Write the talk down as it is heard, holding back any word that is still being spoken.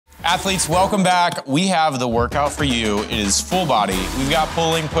Athletes, welcome back. We have the workout for you. It is full body. We've got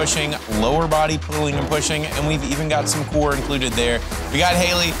pulling, pushing, lower body pulling and pushing, and we've even got some core included there. We got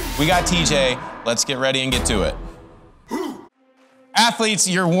Haley, we got TJ. Let's get ready and get to it. Athletes,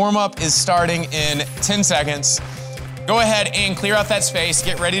 your warm-up is starting in 10 seconds. Go ahead and clear out that space,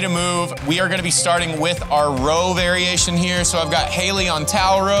 get ready to move. We are gonna be starting with our row variation here. So I've got Haley on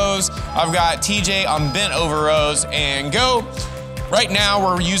towel rows, I've got TJ on bent over rows, and go. Right now,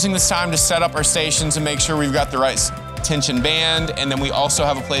 we're using this time to set up our stations and make sure we've got the right tension band, and then we also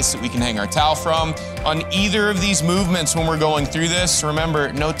have a place that we can hang our towel from. On either of these movements when we're going through this,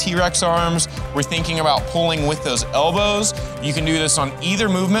 remember, no T-Rex arms. We're thinking about pulling with those elbows. You can do this on either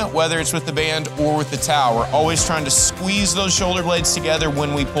movement, whether it's with the band or with the towel. We're always trying to squeeze those shoulder blades together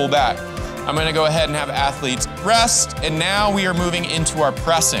when we pull back. I'm gonna go ahead and have athletes rest, and now we are moving into our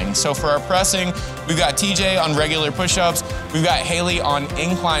pressing. So for our pressing, we've got TJ on regular push-ups, we've got Haley on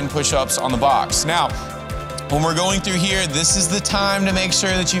incline push-ups on the box. Now, when we're going through here, this is the time to make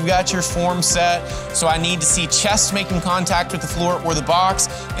sure that you've got your form set. So I need to see chest making contact with the floor or the box,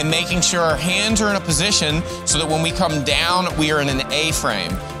 and making sure our hands are in a position so that when we come down, we are in an A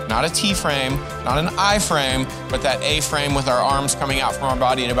frame. Not a T frame, not an I frame, but that A frame with our arms coming out from our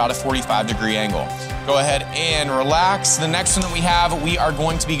body at about a 45-degree angle. Go ahead and relax. The next one that we have, we are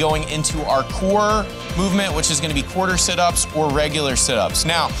going to be going into our core movement, which is gonna be quarter sit-ups or regular sit-ups.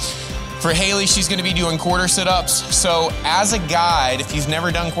 Now, for Haley, she's gonna be doing quarter sit-ups. So as a guide, if you've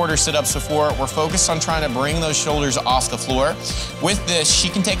never done quarter sit-ups before, we're focused on trying to bring those shoulders off the floor. With this, she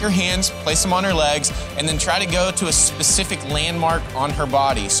can take her hands, place them on her legs, and then try to go to a specific landmark on her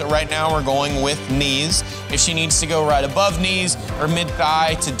body. So right now we're going with knees. If she needs to go right above knees or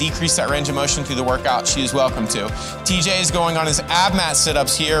mid-thigh to decrease that range of motion through the workout, she is welcome to. TJ is going on his ab mat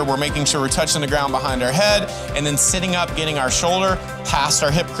sit-ups here. We're making sure we're touching the ground behind our head, and then sitting up, getting our shoulder past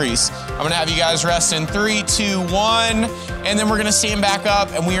our hip crease. I'm gonna have you guys rest in 3, 2, 1, and then we're gonna stand back up,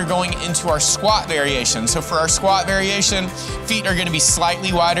 and we are going into our squat variation. So for our squat variation, feet are gonna be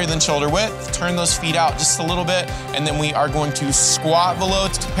slightly wider than shoulder width. Turn those feet out just a little bit, and then we are going to squat below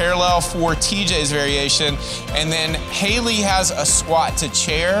to parallel for TJ's variation. And then Haley has a squat to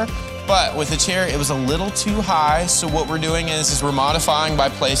chair, but with the chair, it was a little too high. So what we're doing is we're modifying by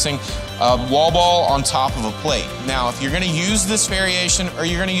placing a wall ball on top of a plate. Now, if you're gonna use this variation or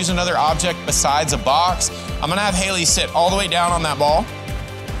you're gonna use another object besides a box, I'm gonna have Haley sit all the way down on that ball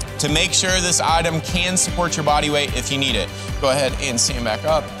to make sure this item can support your body weight if you need it. Go ahead and stand back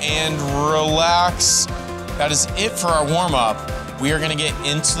up and relax. That is it for our warm-up. We are gonna get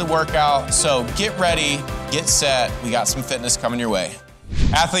into the workout, so get ready, get set. We got some fitness coming your way.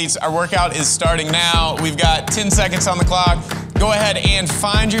 Athletes, our workout is starting now. We've got 10 seconds on the clock. Go ahead and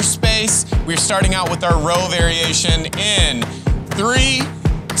find your space. We're starting out with our row variation in 3,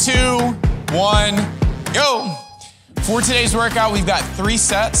 2, 1, go. For today's workout, we've got 3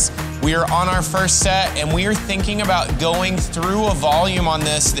 sets. We are on our first set, and we are thinking about going through a volume on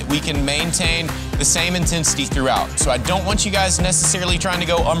this that we can maintain the same intensity throughout. So I don't want you guys necessarily trying to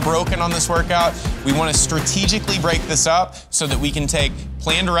go unbroken on this workout. We want to strategically break this up so that we can take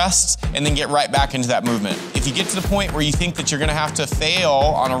planned rests and then get right back into that movement. If you get to the point where you think that you're gonna have to fail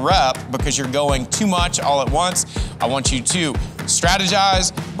on a rep because you're going too much all at once, I want you to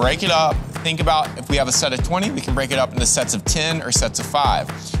strategize, break it up. Think about if we have a set of 20, we can break it up into sets of 10 or sets of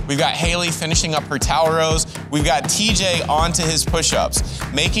 5. We've got Haley finishing up her towel rows. We've got TJ onto his push-ups.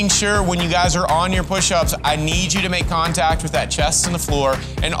 Making sure when you guys are on your push-ups, I need you to make contact with that chest and the floor,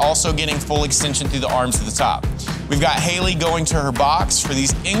 and also getting full extension through the arms to the top. We've got Haley going to her box for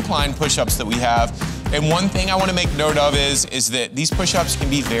these incline push-ups that we have. And one thing I want to make note of is that these push-ups can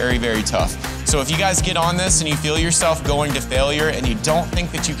be very, very tough. So if you guys get on this and you feel yourself going to failure and you don't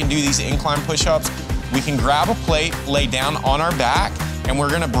think that you can do these incline push-ups, we can grab a plate, lay down on our back, and we're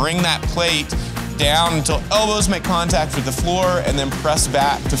gonna bring that plate down until elbows make contact with the floor, and then press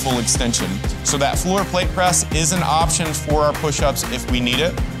back to full extension. So that floor plate press is an option for our push-ups if we need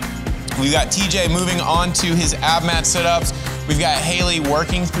it. We've got TJ moving on to his ab mat sit-ups. We've got Haley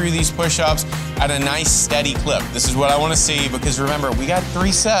working through these push-ups at a nice steady clip. This is what I want to see, because remember, we got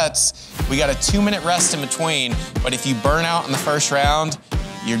 3 sets. We got a 2-minute rest in between, but if you burn out in the first round,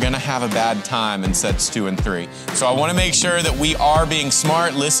 you're gonna have a bad time in sets 2 and 3. So I wanna make sure that we are being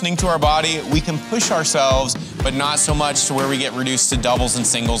smart, listening to our body. We can push ourselves, but not so much to where we get reduced to doubles and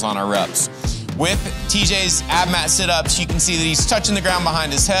singles on our reps. With TJ's ab mat sit-ups, you can see that he's touching the ground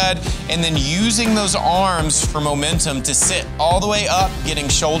behind his head and then using those arms for momentum to sit all the way up, getting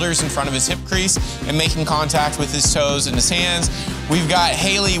shoulders in front of his hip crease and making contact with his toes and his hands. We've got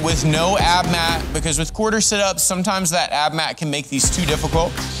Haley with no ab mat, because with quarter sit-ups, sometimes that ab mat can make these too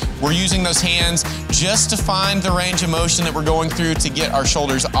difficult. We're using those hands just to find the range of motion that we're going through to get our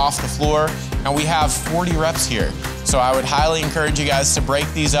shoulders off the floor. And we have 40 reps here. So I would highly encourage you guys to break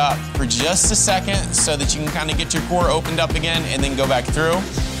these up for just a second so that you can kind of get your core opened up again and then go back through.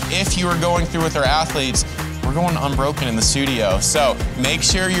 If you are going through with our athletes, we're going unbroken in the studio. So make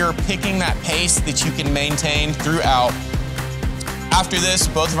sure you're picking that pace that you can maintain throughout. After this,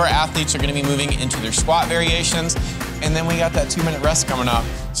 both of our athletes are going to be moving into their squat variations, and then we got that 2-minute rest coming up.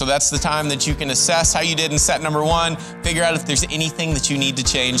 So that's the time that you can assess how you did in set number 1, figure out if there's anything that you need to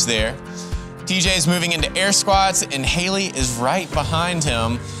change there. TJ is moving into air squats, and Haley is right behind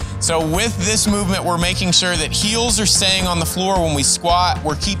him. So with this movement, we're making sure that heels are staying on the floor when we squat.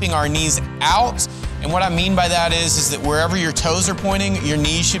 We're keeping our knees out. And what I mean by that is that wherever your toes are pointing, your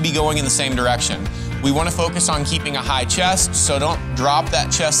knees should be going in the same direction. We want to focus on keeping a high chest, so don't drop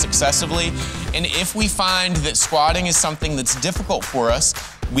that chest excessively. And if we find that squatting is something that's difficult for us,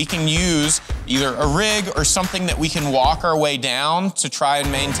 we can use either a rig or something that we can walk our way down to try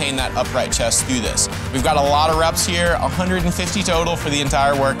and maintain that upright chest through this. We've got a lot of reps here, 150 total for the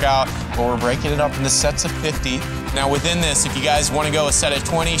entire workout, but we're breaking it up into sets of 50. Now within this, if you guys want to go a set of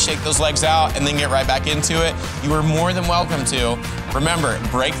 20, shake those legs out and then get right back into it, you are more than welcome to. Remember,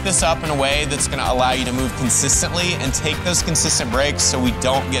 break this up in a way that's going to allow you to move consistently and take those consistent breaks so we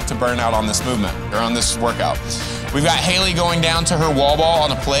don't get to burn out on this movement or on this workout. We've got Haley going down to her wall ball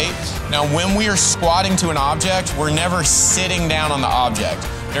on a plate. Now, when we are squatting to an object, we're never sitting down on the object.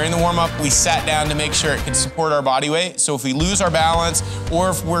 During the warm-up, we sat down to make sure it could support our body weight. So if we lose our balance, or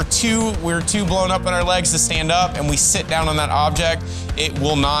if we're too blown up in our legs to stand up and we sit down on that object, it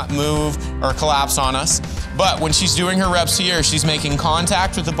will not move or collapse on us. But when she's doing her reps here, she's making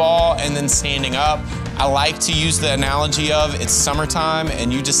contact with the ball and then standing up. I like to use the analogy of it's summertime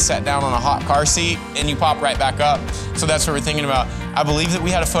and you just sat down on a hot car seat and you pop right back up. So that's what we're thinking about. I believe that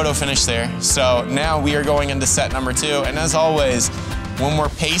we had a photo finish there. So now we are going into set number 2. And as always, when we're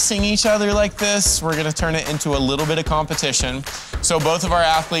pacing each other like this, we're gonna turn it into a little bit of competition. So both of our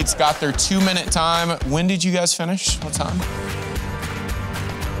athletes got their 2-minute time. When did you guys finish? What time?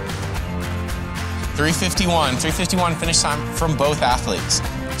 3:51. 3:51 finish time from both athletes.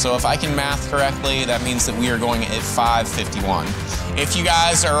 So if I can math correctly, that means that we are going at 5:51. If you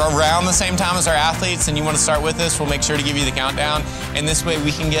guys are around the same time as our athletes and you want to start with this, we'll make sure to give you the countdown. And this way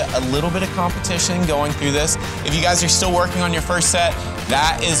we can get a little bit of competition going through this. If you guys are still working on your first set,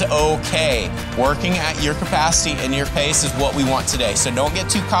 that is okay. Working at your capacity and your pace is what we want today. So don't get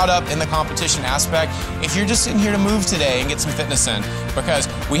too caught up in the competition aspect if you're just in here to move today and get some fitness in, because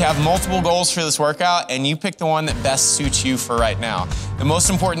we have multiple goals for this workout and you pick the one that best suits you for right now. The most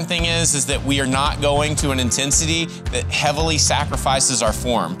important thing is that we are not going to an intensity that heavily sacrifices our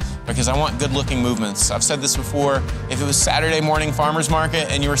form, because I want good looking movements. I've said this before, if it was Saturday morning farmer's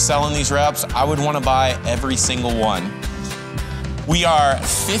market and you were selling these reps, I would want to buy every single one. We are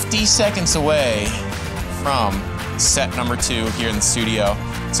 50 seconds away from set number 2 here in the studio.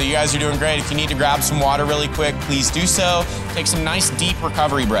 So you guys are doing great. If you need to grab some water really quick, please do so. Take some nice deep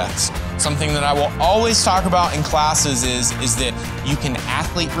recovery breaths. Something that I will always talk about in classes is that you can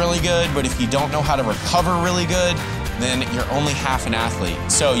athlete really good, but if you don't know how to recover really good, then you're only half an athlete.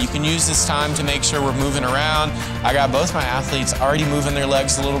 So you can use this time to make sure we're moving around. I got both my athletes already moving their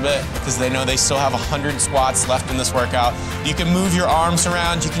legs a little bit because they know they still have 100 squats left in this workout. You can move your arms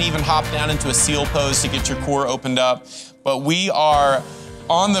around. You can even hop down into a seal pose to get your core opened up. But we are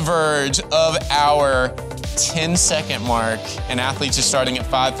on the verge of our 10-second mark, and athletes are starting at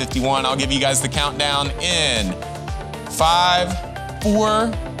 5:51. I'll give you guys the countdown in 5,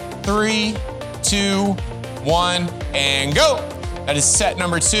 4, 3, 2, 1, and go. That is set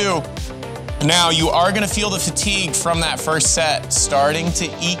number 2. Now, you are gonna feel the fatigue from that first set starting to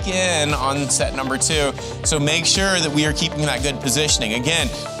eke in on set number 2. So make sure that we are keeping that good positioning. Again,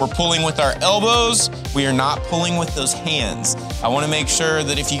 we're pulling with our elbows. We are not pulling with those hands. I wanna make sure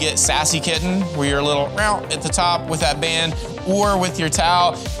that if you get sassy kitten, where you're a little at the top with that band, or with your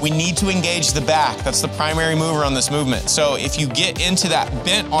towel, we need to engage the back. That's the primary mover on this movement. So if you get into that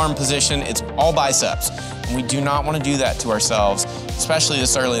bent arm position, it's all biceps. And we do not want to do that to ourselves, especially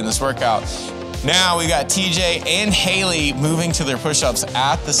this early in this workout. Now we got TJ and Haley moving to their push-ups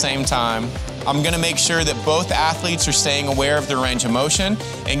at the same time. I'm gonna make sure that both athletes are staying aware of their range of motion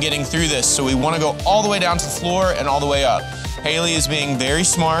and getting through this. So we wanna go all the way down to the floor and all the way up. Haley is being very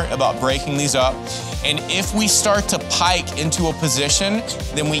smart about breaking these up. And if we start to pike into a position,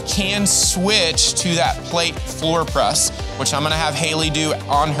 then we can switch to that plate floor press, which I'm gonna have Haley do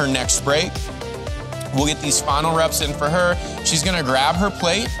on her next break. We'll get these final reps in for her. She's gonna grab her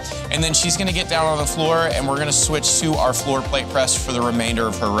plate, and then she's gonna get down on the floor, and we're gonna switch to our floor plate press for the remainder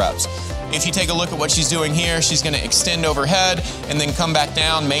of her reps. If you take a look at what she's doing here, she's gonna extend overhead and then come back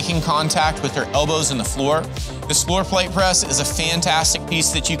down, making contact with her elbows in the floor. This floor plate press is a fantastic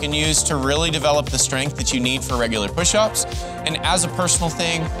piece that you can use to really develop the strength that you need for regular push-ups. And as a personal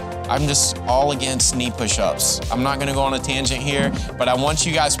thing, I'm just all against knee push-ups. I'm not gonna go on a tangent here, but I want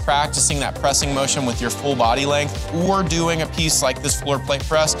you guys practicing that pressing motion with your full body length or doing a piece like this floor plate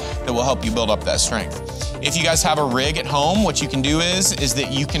press that will help you build up that strength. If you guys have a rig at home, what you can do is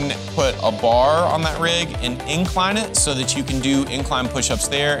that you can put a bar on that rig and incline it so that you can do incline push-ups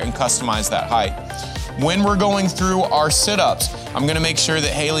there and customize that height. When we're going through our sit-ups, I'm gonna make sure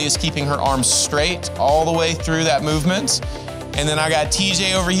that Haley is keeping her arms straight all the way through that movement. And then I got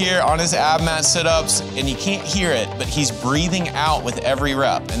TJ over here on his ab mat sit-ups, and you can't hear it, but he's breathing out with every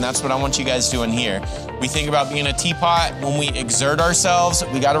rep, and that's what I want you guys doing here. We think about being a teapot. When we exert ourselves,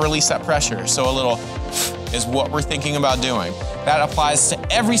 we gotta release that pressure. So a little is what we're thinking about doing. That applies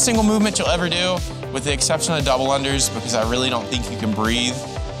to every single movement you'll ever do, with the exception of double unders, because I really don't think you can breathe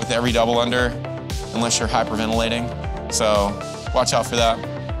with every double under unless you're hyperventilating. So watch out for that.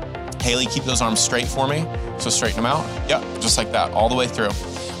 Haley, keep those arms straight for me. So straighten them out. Yep, just like that, all the way through.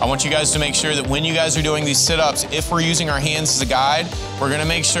 I want you guys to make sure that when you guys are doing these sit-ups, if we're using our hands as a guide, we're gonna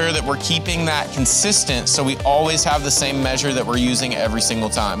make sure that we're keeping that consistent so we always have the same measure that we're using every single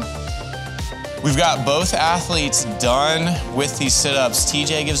time. We've got both athletes done with these sit-ups.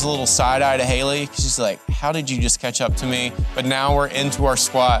 TJ gives a little side eye to Haley. She's like, how did you just catch up to me? But now we're into our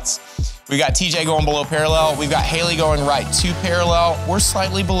squats. We got TJ going below parallel. We've got Haley going right to parallel or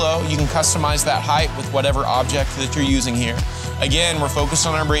slightly below. You can customize that height with whatever object that you're using here. Again, we're focused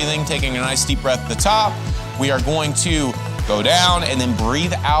on our breathing, taking a nice deep breath at the top. We are going to go down and then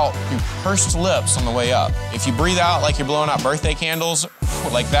breathe out through pursed lips on the way up. If you breathe out like you're blowing out birthday candles,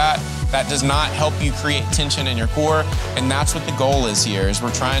 like that does not help you create tension in your core, and that's what the goal is here, is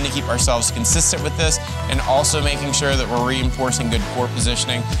we're trying to keep ourselves consistent with this and also making sure that we're reinforcing good core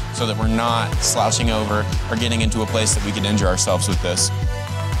positioning so that we're not slouching over or getting into a place that we can injure ourselves with this.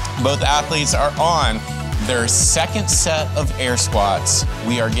 Both athletes are on their second set of air squats.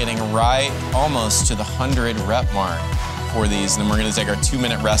 We are getting right almost to the 100 rep mark for these, and then we're gonna take our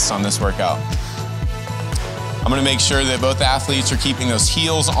 2-minute rest on this workout. I'm gonna make sure that both athletes are keeping those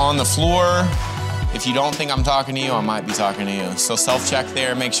heels on the floor. If you don't think I'm talking to you, I might be talking to you. So self-check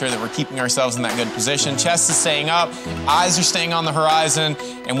there, make sure that we're keeping ourselves in that good position. Chest is staying up, eyes are staying on the horizon,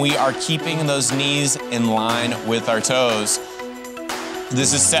 and we are keeping those knees in line with our toes.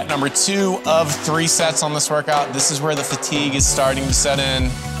 This is set number 2 of 3 sets on this workout. This is where the fatigue is starting to set in.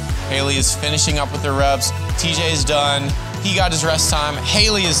 Haley is finishing up with her reps. TJ is done. He got his rest time.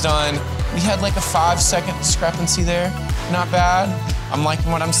 Haley is done. We had like a 5-second discrepancy there. Not bad. I'm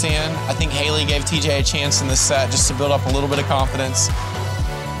liking what I'm seeing. I think Haley gave TJ a chance in this set just to build up a little bit of confidence.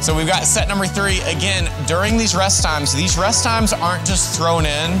 So we've got set number 3. Again, during these rest times aren't just thrown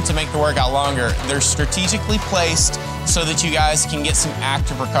in to make the workout longer. They're strategically placed so that you guys can get some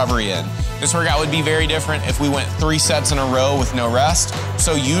active recovery in. This workout would be very different if we went 3 sets in a row with no rest.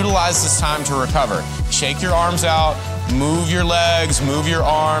 So utilize this time to recover. Shake your arms out, move your legs, move your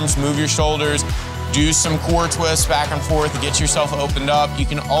arms, move your shoulders, do some core twists back and forth to get yourself opened up. You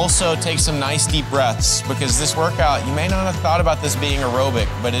can also take some nice deep breaths, because this workout, you may not have thought about this being aerobic,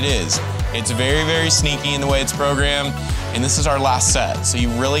 but it is. It's very, very sneaky in the way it's programmed, and this is our last set, so you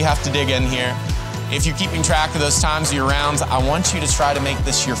really have to dig in here. If you're keeping track of those times of your rounds, I want you to try to make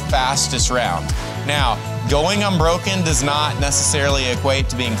this your fastest round. Now, going unbroken does not necessarily equate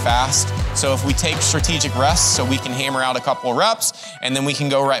to being fast. So if we take strategic rests so we can hammer out a couple of reps and then we can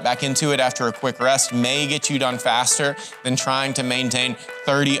go right back into it after a quick rest, may get you done faster than trying to maintain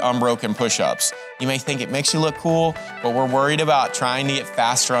 30 unbroken push-ups. You may think it makes you look cool, but we're worried about trying to get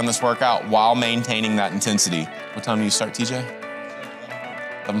faster on this workout while maintaining that intensity. What time do you start, TJ?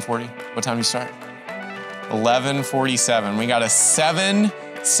 11:40? What time do you start? 11:47. We got a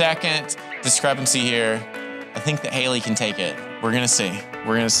 7-second discrepancy here. I think that Haley can take it. We're gonna see.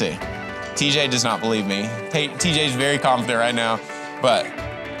 We're gonna see. TJ does not believe me. TJ is very confident right now, but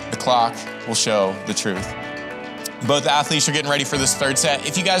the clock will show the truth. Both athletes are getting ready for this 3rd set.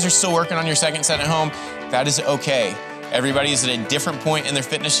 If you guys are still working on your 2nd set at home, that is okay. Everybody is at a different point in their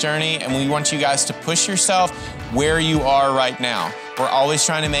fitness journey, and we want you guys to push yourself where you are right now. We're always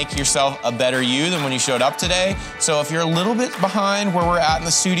trying to make yourself a better you than when you showed up today. So if you're a little bit behind where we're at in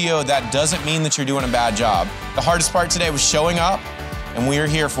the studio, that doesn't mean that you're doing a bad job. The hardest part today was showing up, and we are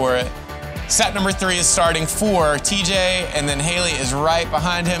here for it. Set number 3 is starting for TJ, and then Haley is right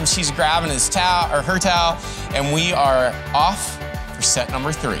behind him. She's grabbing his towel, or her towel, and we are off for set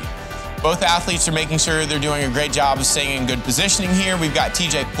number 3. Both athletes are making sure they're doing a great job of staying in good positioning here. We've got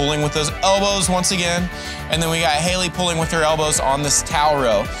TJ pulling with those elbows once again, and then we got Haley pulling with her elbows on this towel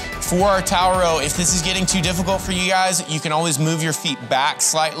row. For our towel row, if this is getting too difficult for you guys, you can always move your feet back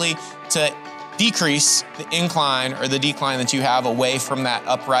slightly to decrease the incline or the decline that you have away from that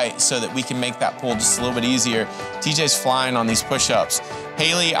upright so that we can make that pull just a little bit easier. TJ's flying on these push-ups.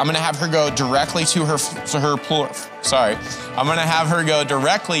 Haley, I'm gonna have her go directly to her I'm gonna have her go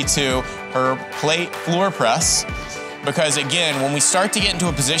directly to her plate floor press, because again, when we start to get into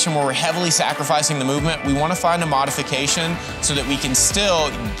a position where we're heavily sacrificing the movement, we wanna find a modification so that we can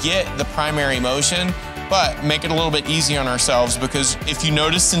still get the primary motion, but make it a little bit easy on ourselves, because if you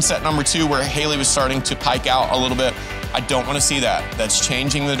noticed in set number 2 where Haley was starting to pike out a little bit, I don't want to see that. That's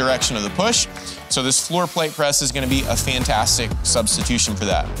changing the direction of the push. So this floor plate press is going to be a fantastic substitution for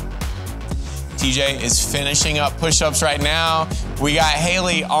that. TJ is finishing up push-ups right now. We got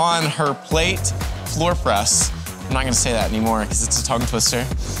Haley on her plate floor press. I'm not going to say that anymore because it's a tongue twister.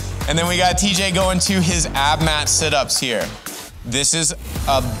 And then we got TJ going to his ab mat sit-ups here. This is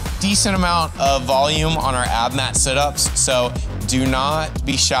a decent amount of volume on our ab mat sit-ups, so do not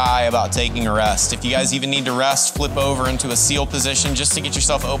be shy about taking a rest. If you guys even need to rest, flip over into a seal position just to get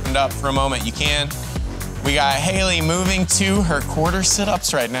yourself opened up for a moment, you can. We got Haley moving to her quarter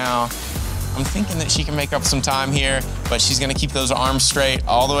sit-ups right now. I'm thinking that she can make up some time here, but she's gonna keep those arms straight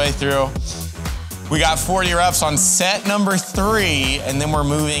all the way through. We got 40 reps on set number 3, and then we're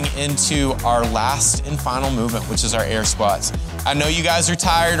moving into our last and final movement, which is our air squats. I know you guys are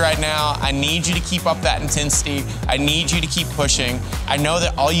tired right now. I need you to keep up that intensity. I need you to keep pushing. I know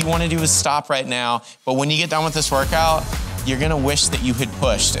that all you want to do is stop right now, but when you get done with this workout, you're gonna wish that you had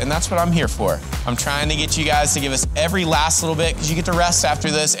pushed, and that's what I'm here for. I'm trying to get you guys to give us every last little bit, because you get to rest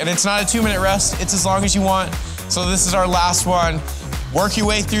after this, and it's not a 2-minute rest, it's as long as you want. So this is our last one. Work your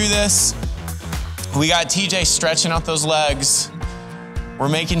way through this. We got TJ stretching out those legs. We're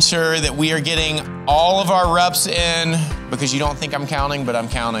making sure that we are getting all of our reps in, because you don't think I'm counting, but I'm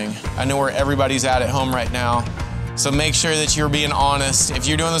counting. I know where everybody's at home right now. So make sure that you're being honest. If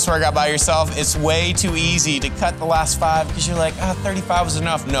you're doing this workout by yourself, it's way too easy to cut the last 5 because you're like, 35 was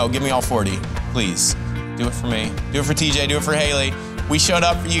enough. No, give me all 40, please. Do it for me. Do it for TJ, do it for Haley. We showed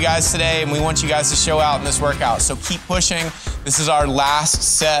up for you guys today, and we want you guys to show out in this workout. So keep pushing. This is our last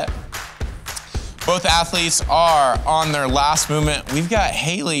set. Both athletes are on their last movement. We've got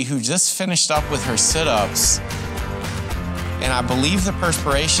Haley, who just finished up with her sit-ups. And I believe the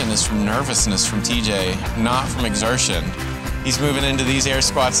perspiration is from nervousness from TJ, not from exertion. He's moving into these air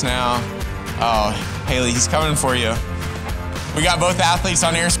squats now. Oh, Haley, he's coming for you. We got both athletes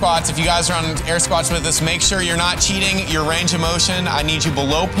on air squats. If you guys are on air squats with us, make sure you're not cheating your range of motion. I need you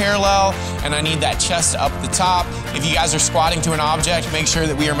below parallel, and I need that chest up the top. If you guys are squatting to an object, make sure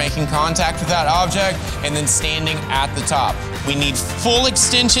that we are making contact with that object and then standing at the top. We need full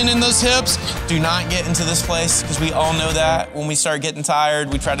extension in those hips. Do not get into this place, because we all know that when we start getting tired,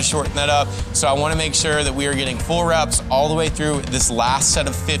 we try to shorten that up. So I want to make sure that we are getting full reps all the way through this last set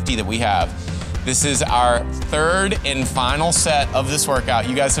of 50 that we have. This is our 3rd and final set of this workout.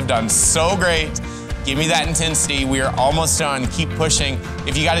 You guys have done so great. Give me that intensity. We are almost done. Keep pushing.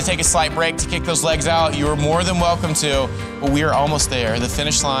 If you got to take a slight break to kick those legs out, you are more than welcome to, but we are almost there. The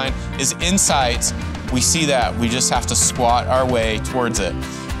finish line is in sight. We see that. We just have to squat our way towards it.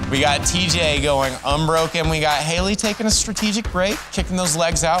 We got TJ going unbroken. We got Haley taking a strategic break, kicking those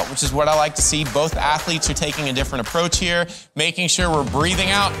legs out, which is what I like to see. Both athletes are taking a different approach here, making sure we're breathing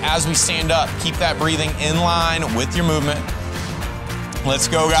out as we stand up. Keep that breathing in line with your movement. Let's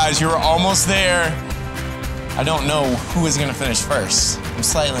go, guys. You're almost there. I don't know who is gonna finish first. I'm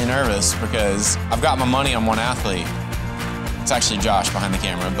slightly nervous because I've got my money on one athlete. It's actually Josh behind the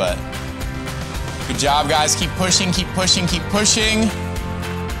camera, but good job, guys. Keep pushing, keep pushing, keep pushing.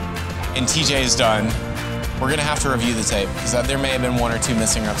 And TJ is done. We're gonna have to review the tape, because there may have been 1 or 2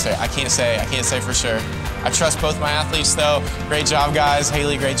 missing reps there. I can't say for sure. I trust both my athletes though. Great job, guys.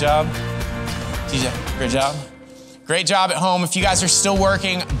 Haley, great job. TJ, great job. Great job at home. If you guys are still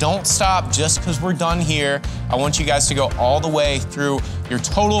working, don't stop just because we're done here. I want you guys to go all the way through your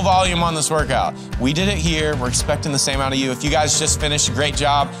total volume on this workout. We did it here. We're expecting the same out of you. If you guys just finished, great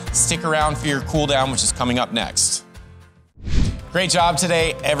job. Stick around for your cool down, which is coming up next. Great job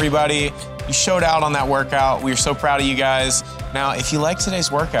today, everybody. You showed out on that workout. We are so proud of you guys. Now, if you like today's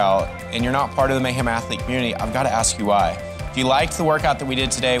workout and you're not part of the Mayhem Athlete community, I've got to ask you why. If you liked the workout that we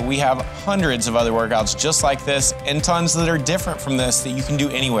did today, we have hundreds of other workouts just like this and tons that are different from this that you can do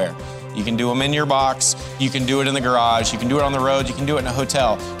anywhere. You can do them in your box, you can do it in the garage, you can do it on the road, you can do it in a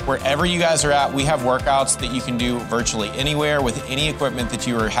hotel. Wherever you guys are at, we have workouts that you can do virtually anywhere with any equipment that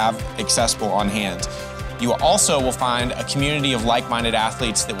you have accessible on hand. You also will find a community of like-minded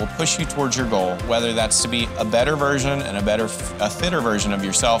athletes that will push you towards your goal, whether that's to be a better version and a fitter version of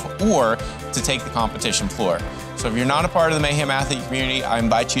yourself, or to take the competition floor. So if you're not a part of the Mayhem Athlete community, I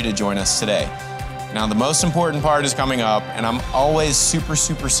invite you to join us today. Now, the most important part is coming up, and I'm always super,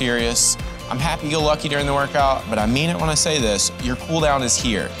 super serious. I'm happy-go-lucky during the workout, but I mean it when I say this, your cool down is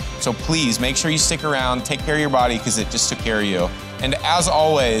here. So please make sure you stick around, take care of your body because it just took care of you. And as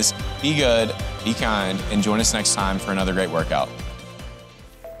always, be good, be kind, and join us next time for another great workout.